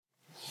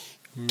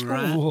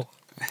Right. Ooh,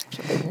 it's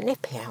a bit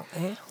nippy out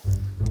there.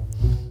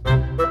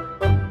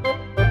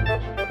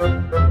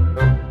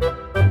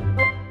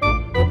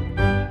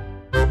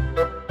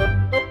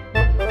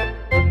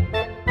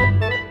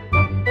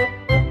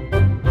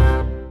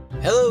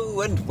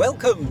 Hello and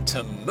welcome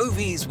to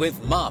Movies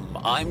with Mum.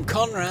 I'm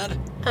Conrad.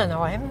 And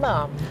I'm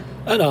Mum.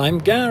 And I'm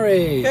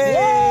Gary.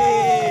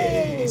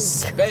 Yay!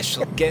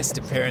 Special guest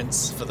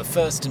appearance for the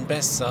first and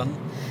best son.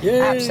 Yay.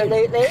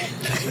 Absolutely.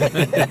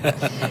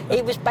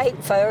 He was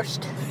baked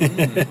first.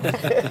 You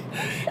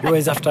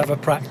always have to have a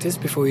practice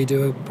before you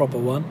do a proper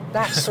one.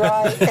 That's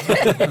right.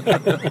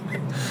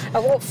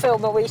 And what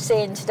film are we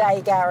seeing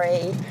today,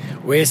 Gary?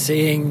 We're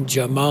seeing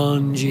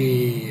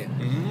Jumanji.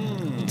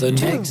 The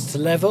Next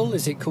Level.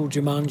 Is it called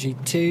Jumanji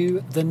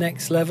 2 The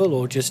Next Level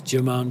or just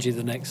Jumanji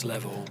The Next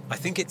Level? I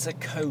think it's a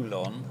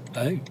colon.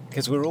 Oh.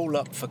 Because we're all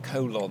up for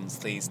colons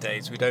these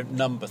days. We don't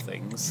number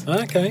things.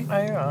 Okay.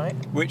 All right.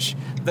 Which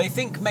they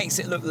think makes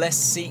it look less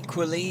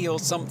sequel-y or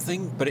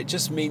something, but it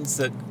just means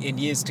that in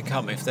years to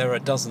come, if there are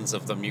dozens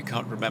of them, you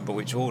can't remember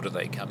which order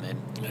they come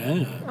in.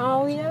 Yeah.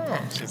 Oh,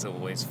 yeah. Which is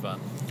always fun.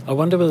 I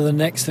wonder whether the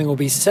next thing will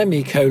be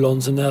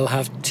semicolons and they'll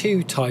have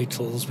two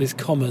titles with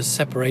commas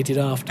separated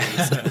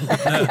afterwards.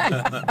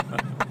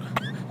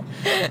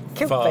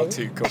 Could Far be.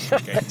 too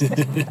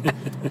complicated.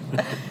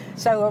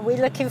 So are we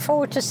looking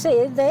forward to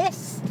seeing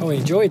this? Oh, we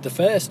enjoyed the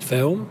first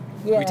film.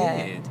 Yeah. We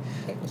did.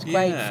 It was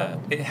great Yeah,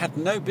 fun. it had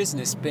no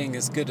business being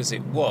as good as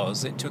it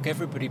was. It took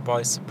everybody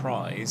by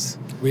surprise.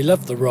 We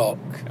love The Rock.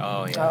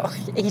 Oh, yeah. Oh,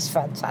 he's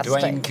fantastic.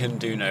 Dwayne can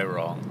do no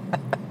wrong.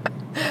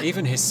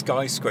 Even his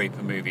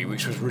skyscraper movie,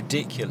 which was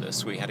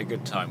ridiculous, we had a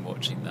good time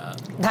watching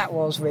that. That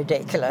was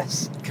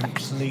ridiculous.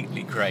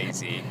 Completely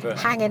crazy, but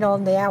Hanging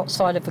on the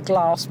outside of a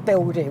glass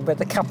building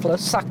with a couple of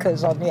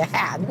suckers on your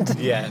hand.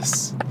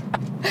 yes.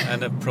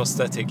 And a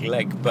prosthetic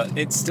leg, but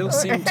it still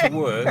seemed to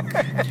work.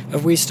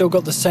 Have we still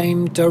got the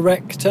same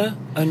director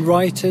and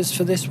writers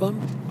for this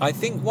one? I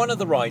think one of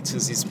the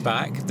writers is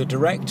back. The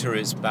director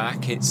is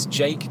back. It's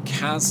Jake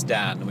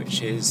Kasdan,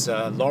 which is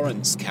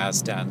Lawrence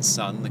Kasdan's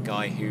son, the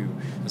guy who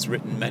has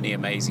written many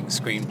amazing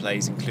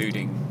screenplays,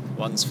 including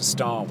ones for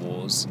Star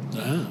Wars.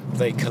 Ah.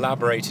 They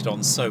collaborated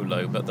on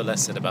Solo, but the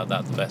less said about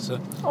that, the better.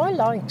 I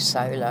like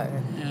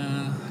Solo.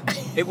 Yeah.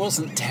 It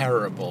wasn't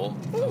terrible.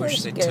 I wish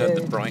was they'd turned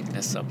the good.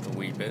 brightness up a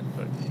wee bit,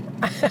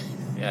 but...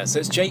 Yeah, so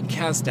it's Jake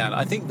Kasdan.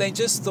 I think they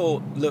just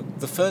thought, look,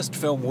 the first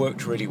film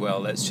worked really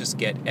well. Let's just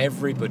get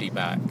everybody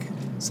back.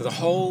 So the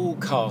whole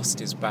cast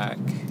is back.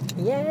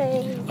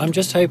 Yay. I'm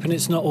just hoping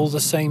it's not all the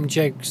same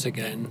jokes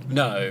again.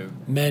 No,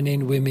 Men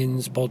in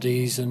women's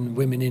bodies and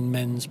women in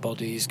men's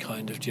bodies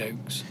kind of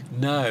jokes.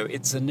 no,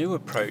 it's a new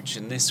approach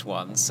in this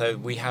one. So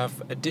we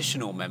have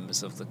additional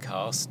members of the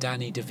cast,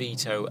 Danny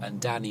DeVito and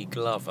Danny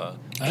Glover,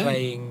 Oh.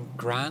 playing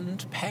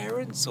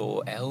grandparents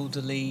or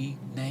elderly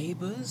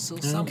neighbours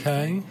or something.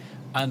 Okay.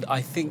 And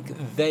I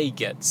think they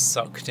get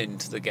sucked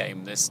into the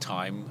game this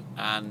time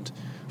and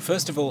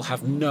first of all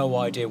have no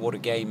idea what a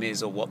game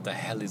is or what the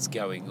hell is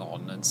going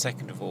on, and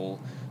second of all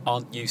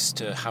aren't used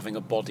to having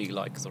a body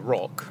like The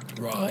Rock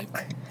Right.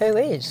 Who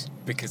is?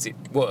 because it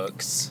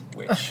works,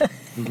 which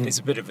is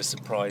a bit of a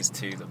surprise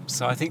to them.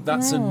 So I think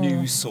that's a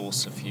new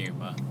source of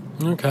humour.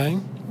 Okay.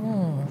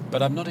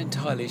 But I'm not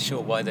entirely sure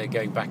why they're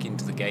going back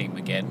into the game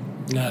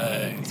again.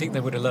 No. I think they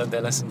would have learned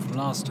their lesson from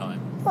last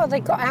time. Well, they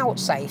got out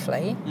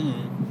safely.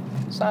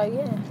 So,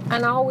 yeah.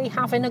 And are we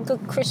having a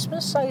good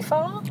Christmas so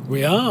far?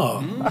 We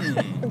are.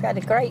 We had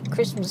a great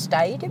Christmas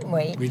day, didn't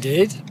we? We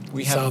did.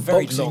 We It's have our a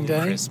very Boxing long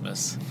Day.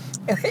 Christmas.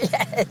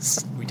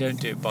 Yes. We don't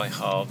do it by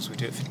halves, we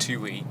do it for 2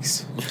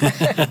 weeks.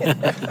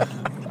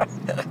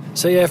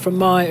 So yeah, from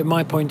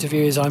my point of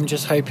view is I'm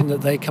just hoping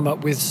that they come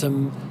up with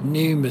some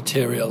new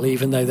material,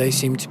 even though they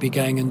seem to be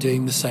going and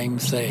doing the same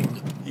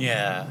thing.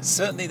 Yeah,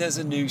 certainly there's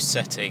a new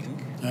setting.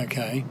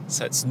 Okay.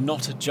 So it's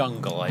not a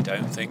jungle, I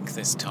don't think,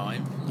 this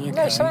time. Okay.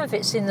 No, some of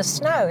it's in the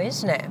snow,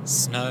 isn't it?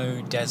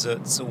 Snow,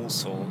 deserts, all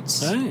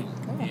sorts. Oh.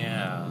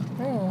 Yeah.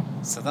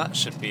 So that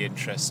should be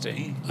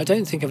interesting. I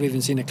don't think I've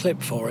even seen a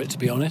clip for it, to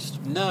be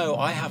honest. No,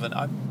 I haven't.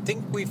 I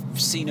think we've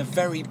seen a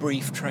very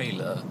brief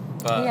trailer,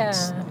 but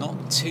Yeah.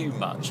 not too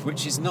much,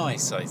 which is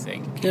nice, I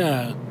think.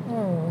 Yeah.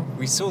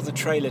 We saw the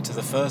trailer to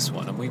the first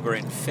one and we were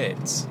in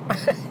fits.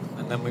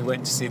 And then we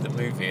went to see the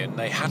movie and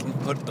they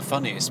hadn't put the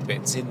funniest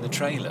bits in the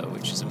trailer,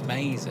 which is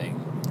amazing.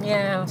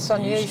 Yeah, it's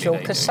unusual they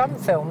because do. some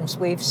films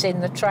we've seen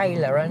the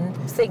trailer and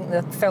think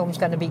the film's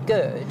going to be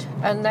good,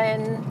 and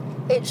then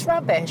it's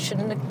rubbish,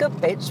 and the good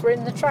bits were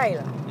in the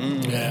trailer.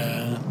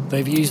 Yeah.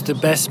 They've used the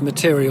best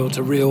material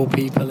to reel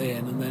people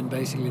in, and then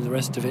basically the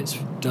rest of it's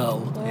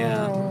dull.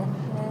 Yeah.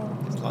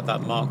 It's like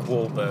that Mark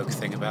Wahlberg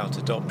thing about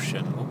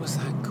adoption. What was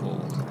that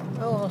called?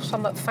 Oh,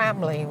 Somewhat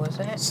Family, was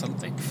it?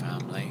 Something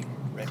Family.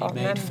 Can't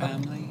Ready-made remember.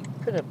 Family?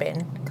 Could have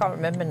been. Can't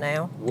remember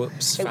now.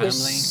 Whoops It Family?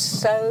 was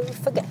so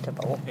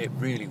forgettable. It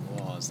really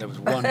was. There was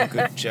one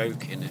good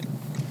joke in it.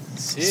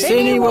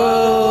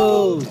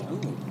 Cineworld!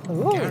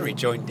 Ooh, Gary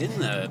joined in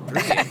there.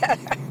 Brilliant.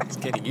 He's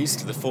getting used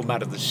to the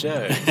format of the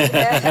show.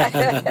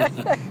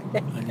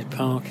 And your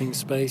parking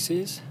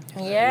spaces.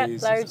 Yeah,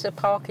 loads of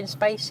parking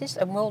spaces,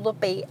 and will there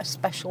be a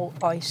special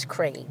ice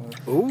cream?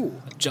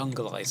 Ooh, A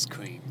jungle ice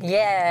cream.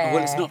 Yeah.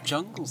 Well, it's not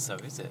jungles though,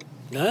 is it?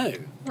 no.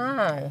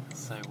 No.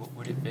 So what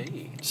would it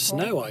be?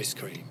 Snow ice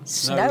cream.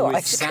 Snow with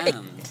ice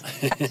cream.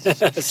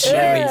 sand.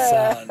 Cherry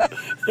sand.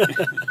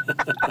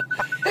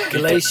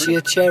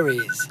 Glacier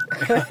cherries.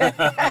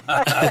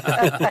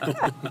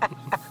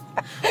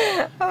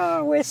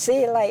 Oh, we'll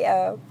see you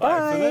later.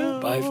 Bye for now.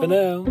 Bye for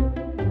now.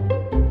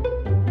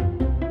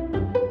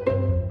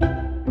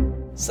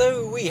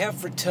 So we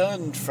have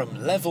returned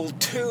from level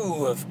 2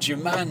 of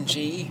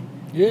Jumanji.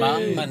 Yay.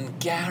 Mum and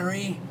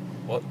Gary,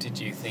 what did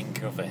you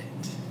think of it?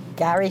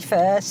 Gary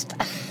first.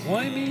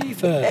 Why me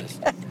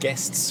first?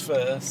 Guests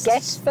first.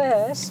 Guess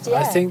first, yeah.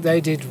 I think they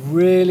did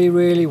really,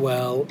 really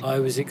well. I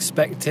was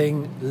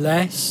expecting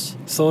less.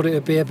 Thought it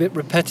would be a bit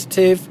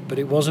repetitive, but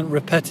it wasn't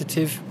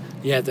repetitive.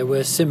 Yeah, there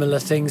were similar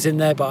things in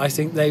there, but I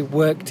think they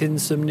worked in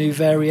some new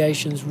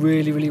variations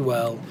really, really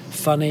well.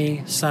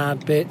 Funny,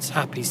 sad bits,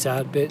 happy,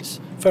 sad bits.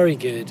 Very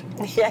good.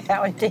 Yeah,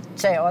 I did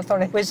too. I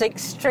thought it was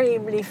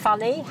extremely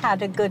funny,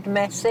 had a good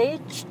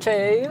message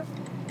too.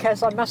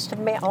 Because I must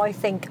admit, I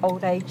think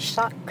old age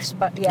sucks,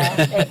 but yeah,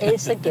 it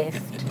is a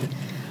gift.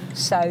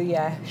 So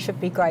yeah, should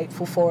be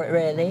grateful for it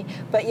really.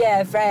 But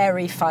yeah,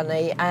 very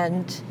funny,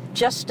 and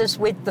just as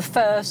with the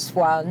first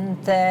one,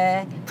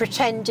 they're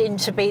pretending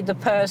to be the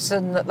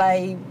person that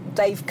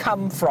they've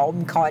come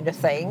from, kind of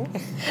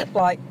thing,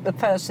 like the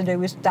person who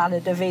was Danny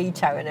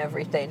DeVito and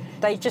everything.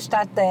 They just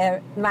had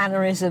their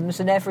mannerisms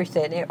and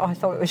everything. I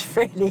thought it was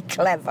really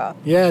clever.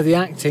 Yeah, the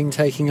acting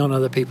taking on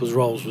other people's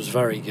roles was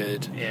very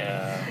good.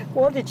 Yeah.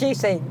 What did you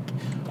think?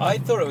 I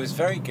thought it was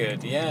very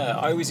good, yeah.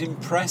 I was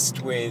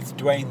impressed with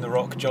Dwayne "The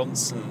Rock"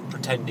 Johnson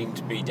pretending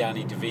to be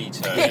Danny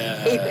DeVito.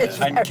 He was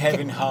And very-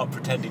 Kevin Hart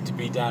pretending to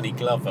be Danny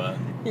Glover.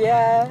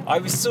 Yeah. I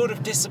was sort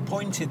of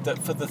disappointed that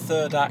for the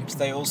third act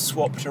they all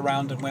swapped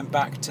around and went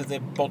back to the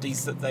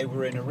bodies that they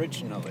were in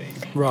originally.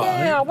 Right.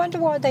 Yeah, I wonder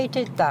why they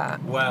did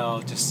that.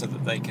 Well, just so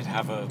that they could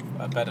have a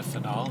better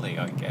finale,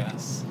 I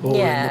guess. Or in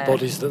Yeah. the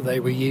bodies that they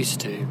were used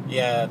to.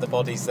 Yeah, the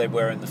bodies they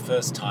were in the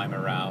first time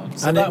around.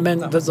 So And it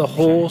meant that was the a shame.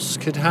 horse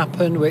could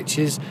happen, which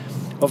is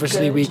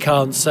obviously Good. we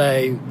can't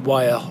say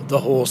why the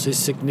horse is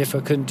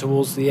significant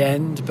towards the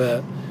end,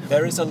 but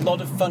There is a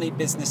lot of funny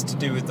business to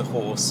do with the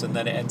horse, and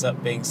then it ends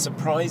up being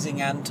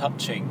surprising and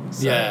touching.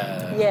 So,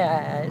 yeah.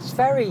 Yeah, it's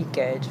very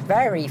good,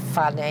 very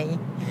funny.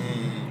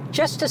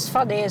 Just as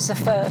funny as the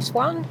first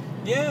one.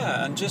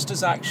 Yeah, and just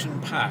as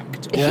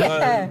action-packed. Yeah.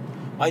 Although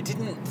I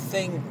didn't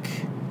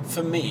think,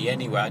 for me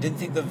anyway, I didn't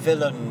think the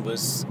villain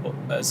was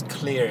as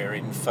clear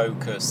in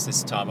focus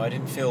this time. I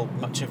didn't feel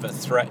much of a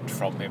threat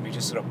from him. He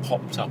just sort of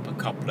popped up a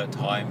couple of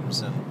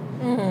times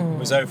and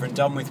was over and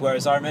done with.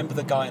 Whereas I remember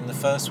the guy in the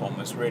first one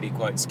was really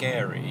quite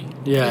scary.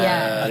 Yeah,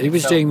 Yeah. he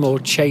was Felt- doing more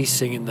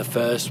chasing in the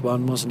first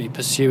one, wasn't he?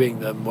 Pursuing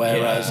them,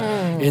 whereas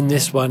in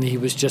this one he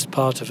was just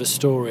part of a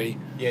story.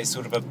 Yeah,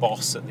 sort of a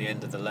boss at the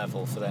end of the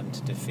level for them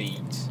to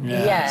defeat.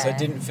 Yeah. So it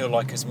didn't feel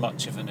like as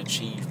much of an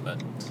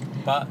achievement.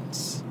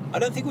 But I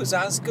don't think it was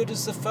as good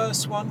as the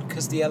first one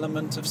because the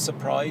element of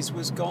surprise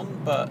was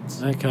gone. But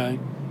Okay.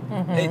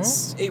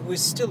 it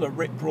was still a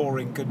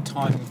rip-roaring good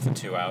time for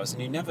 2 hours,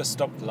 and you never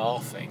stopped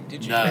laughing,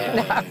 did you? No.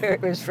 No,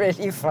 it was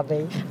really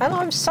funny. And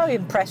I'm so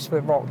impressed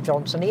with Rock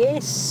Johnson. He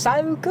is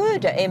so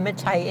good at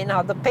imitating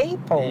other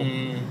people.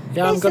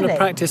 Yeah, I'm going Isn't to it?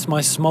 practice my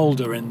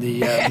smoulder in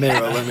the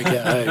mirror when we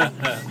get home.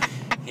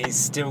 He's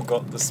still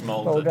got the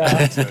smolder Smolder.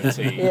 down to a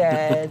T.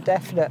 Yeah,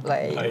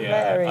 definitely. Oh,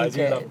 yeah, Very I do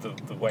good.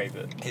 love the way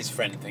that his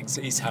friend thinks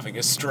that he's having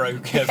a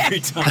stroke every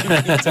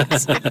time he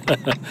does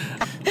it.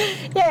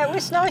 Yeah, it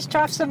was nice to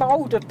have some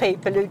older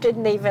people who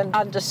didn't even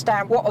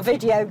understand what a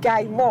video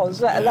game was,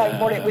 let alone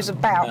what it was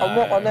about and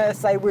what on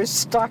earth they were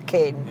stuck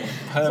in.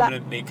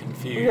 Permanently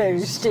confused.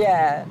 Confused,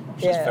 yeah.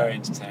 Which is very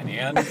entertaining.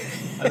 And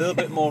a little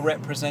bit more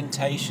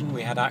representation.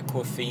 We had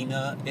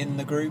Aquafina in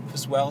the group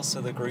as well,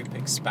 so the group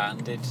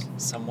expanded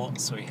somewhat.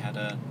 So we had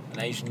an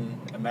Asian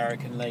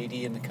American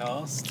lady in the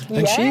cast.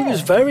 And she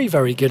was very,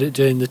 very good at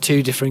doing the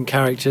two different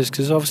characters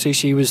because obviously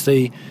she was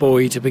the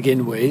boy to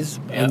begin with,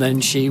 Yeah. and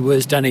then she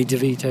was Danny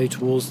DeVito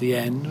towards the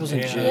end,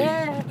 wasn't she?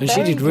 Yeah, And she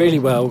very did really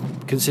good. well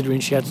considering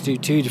she had to do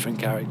two different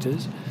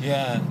characters.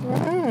 Yeah.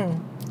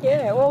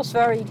 Yeah, it was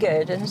very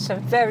good, and some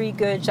very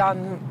good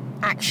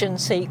action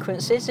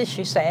sequences, as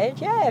you said.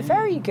 Yeah,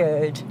 very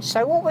good.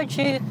 So what would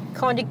you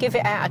kind of give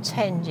it out of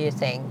 10, do you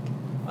think?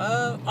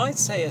 I'd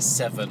say a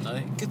 7. I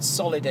think good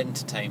solid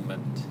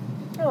entertainment.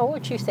 Oh,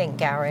 what do you think,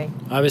 Gary?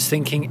 I was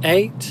thinking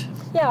 8.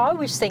 Yeah, I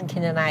was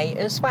thinking an 8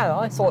 as well.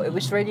 I thought it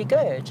was really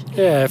good.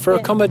 Yeah, for a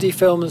Yeah. comedy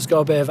film that's got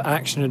a bit of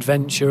action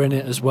adventure in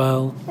it as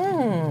well.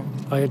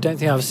 I don't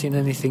think I've seen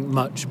anything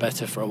much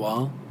better for a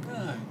while.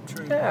 No.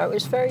 true. Yeah, it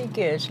was very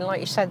good. And like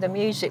you said, the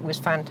music was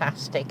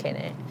fantastic in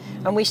it.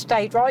 And we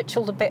stayed right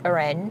till the bitter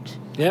end,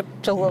 Yep.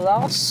 till the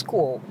last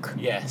squawk.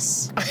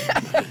 Yes.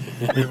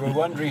 We were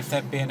wondering if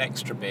there'd be an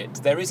extra bit.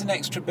 There is an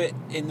extra bit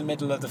in the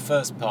middle of the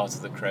first part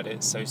of the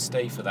credits, so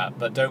stay for that.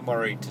 But don't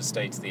worry to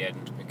stay to the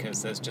end,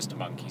 because there's just a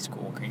monkey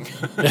squawking.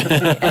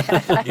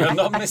 You're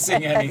not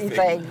missing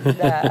anything. No.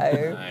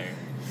 No.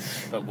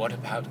 But what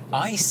about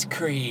ice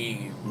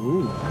cream?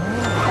 Ooh.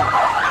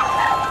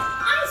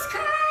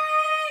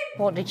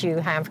 What did you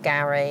have,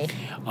 Gary?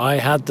 I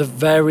had the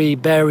very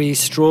berry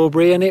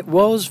strawberry, and it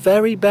was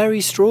very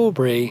berry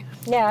strawberry.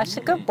 Yeah, it's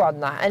a good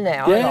one, that, isn't it?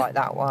 I Yeah. like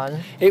that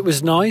one. It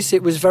was nice.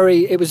 It was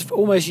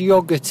almost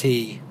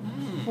yogurty.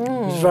 It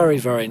was very,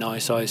 very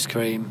nice ice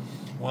cream.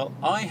 Well,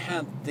 I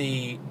had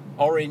the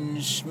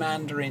orange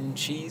mandarin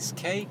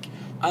cheesecake,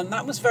 and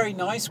that was very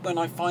nice when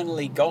I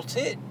finally got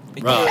it.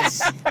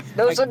 Because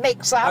There was a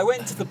mix-up. I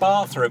went to the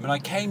bathroom and I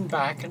came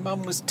back and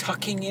Mum was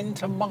tucking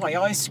into my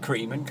ice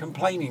cream and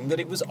complaining that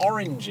it was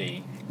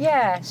orangey.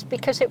 Yes,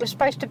 because it was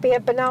supposed to be a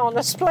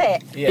banana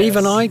split. Yes.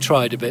 Even I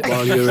tried a bit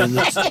while you were in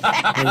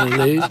the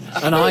loo,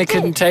 and I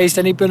couldn't taste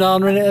any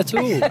banana in it at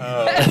all.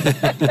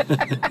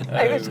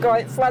 It was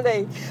quite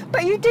funny.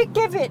 But you did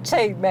give it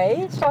to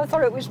me, so I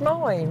thought it was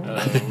mine.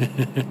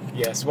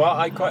 Yes, well,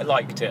 I quite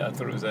liked it. I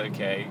thought it was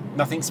okay.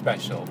 Nothing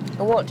special.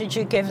 And what did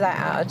you give that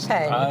out of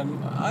 10?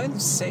 I'm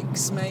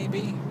 6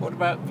 maybe. What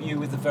about you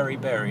with the very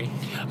berry?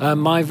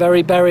 My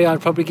very berry,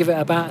 I'd probably give it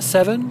about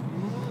 7.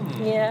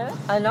 Yeah,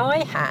 and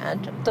I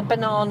had the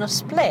banana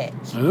split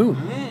Ooh.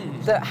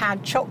 that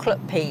had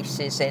chocolate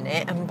pieces in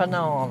it and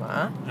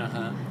banana,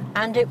 Uh-huh.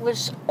 and it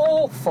was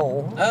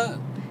awful. Oh.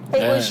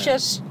 It was Yeah.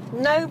 just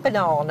no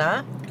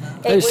banana.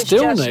 It There's was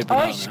still no just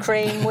banana. ice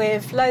cream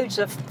with loads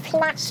of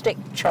plastic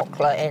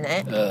chocolate in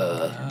it,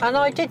 and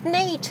I didn't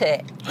eat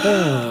it.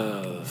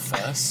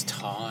 First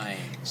time.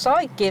 So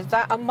I give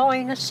that a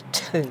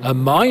 -2. A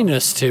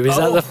 -2? Is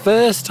that Oh. the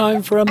first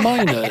time for a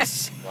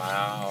minus?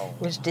 Wow.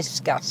 It was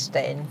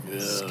disgusting.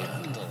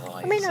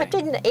 Scandalising. I mean, I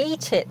didn't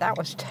eat it. That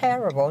was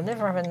terrible.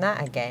 Never having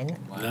that again.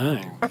 Wow. No.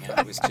 Yeah,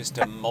 it was just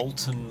a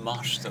molten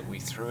mush that we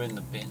threw in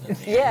the bin at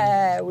the end.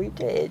 Yeah, we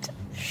did.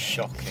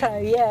 Shocking. So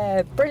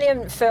yeah,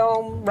 brilliant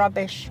film,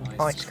 rubbish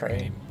ice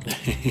cream.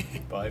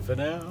 Bye for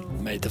now.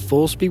 May the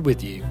force be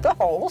with you. The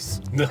horse.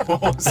 The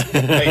horse.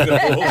 May the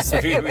horse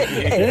be with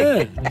you.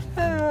 Yeah.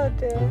 Oh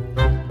dear.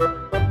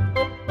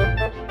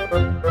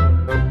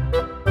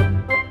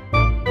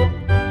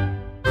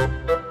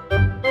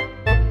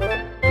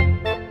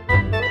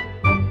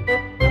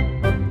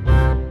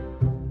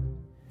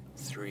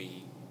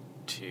 Three,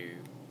 two,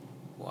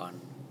 one.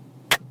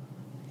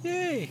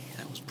 Yay!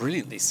 That was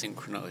brilliantly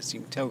synchronised. You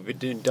can tell we've been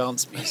doing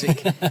dance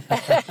music.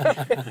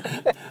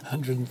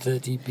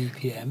 130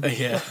 BPM.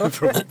 Yeah,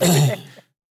 probably.